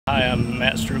Hi, I'm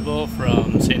Matt Struble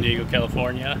from San Diego,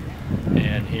 California,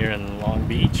 and here in Long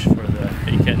Beach for the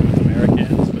Weekend with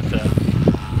Americans with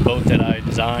the boat that I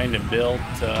designed and built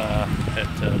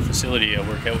at the facility I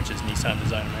work at, which is Nissan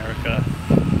Design America,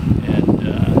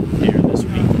 and here this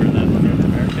week for the Weekend with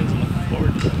Americans. I'm looking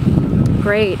forward to it.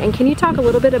 Great, and can you talk a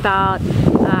little bit about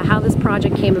how this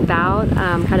project came about,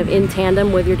 kind of in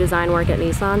tandem with your design work at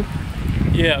Nissan?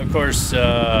 Yeah, of course.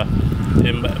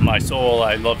 In my soul,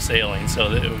 I love sailing, so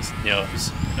it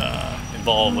was,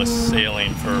 involved with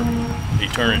sailing for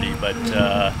eternity. But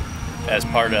as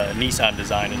part of Nissan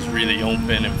design, is really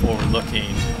open and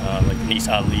forward-looking, like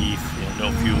Nissan Leaf,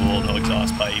 no fuel, no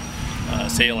exhaust pipe.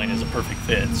 Sailing is a perfect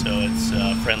fit, so it's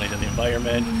friendly to the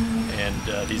environment,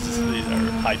 and these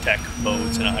are high-tech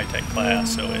boats in a high-tech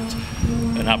class, so it's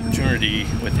an opportunity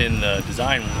within the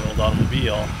design world,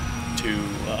 automobile,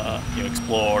 to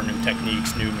explore new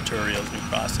techniques, new materials, new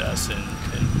process,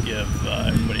 and give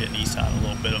everybody at Nissan a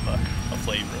little bit of a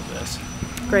flavor of this.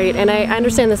 Great, and I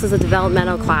understand this is a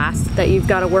developmental class that you've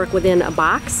got to work within a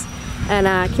box. And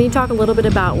can you talk a little bit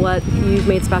about what you've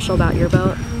made special about your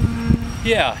boat?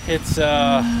 Yeah, it's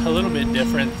a little bit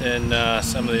different than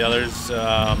some of the others.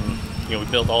 We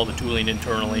built all the tooling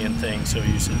internally and things, so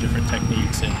using different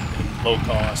techniques and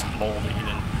low-cost molding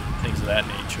and things of that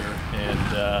nature.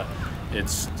 And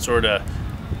it's sort of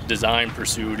design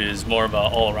pursuit is more of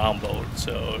an all-around boat.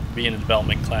 So being a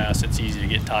development class, it's easy to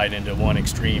get tied into one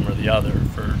extreme or the other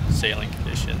for sailing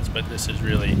conditions. But this is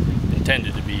really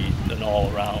intended to be an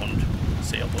all-around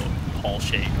sailboat, hull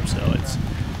shape. So it's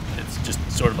just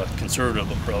sort of a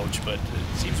conservative approach, but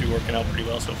it seems to be working out pretty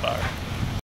well so far.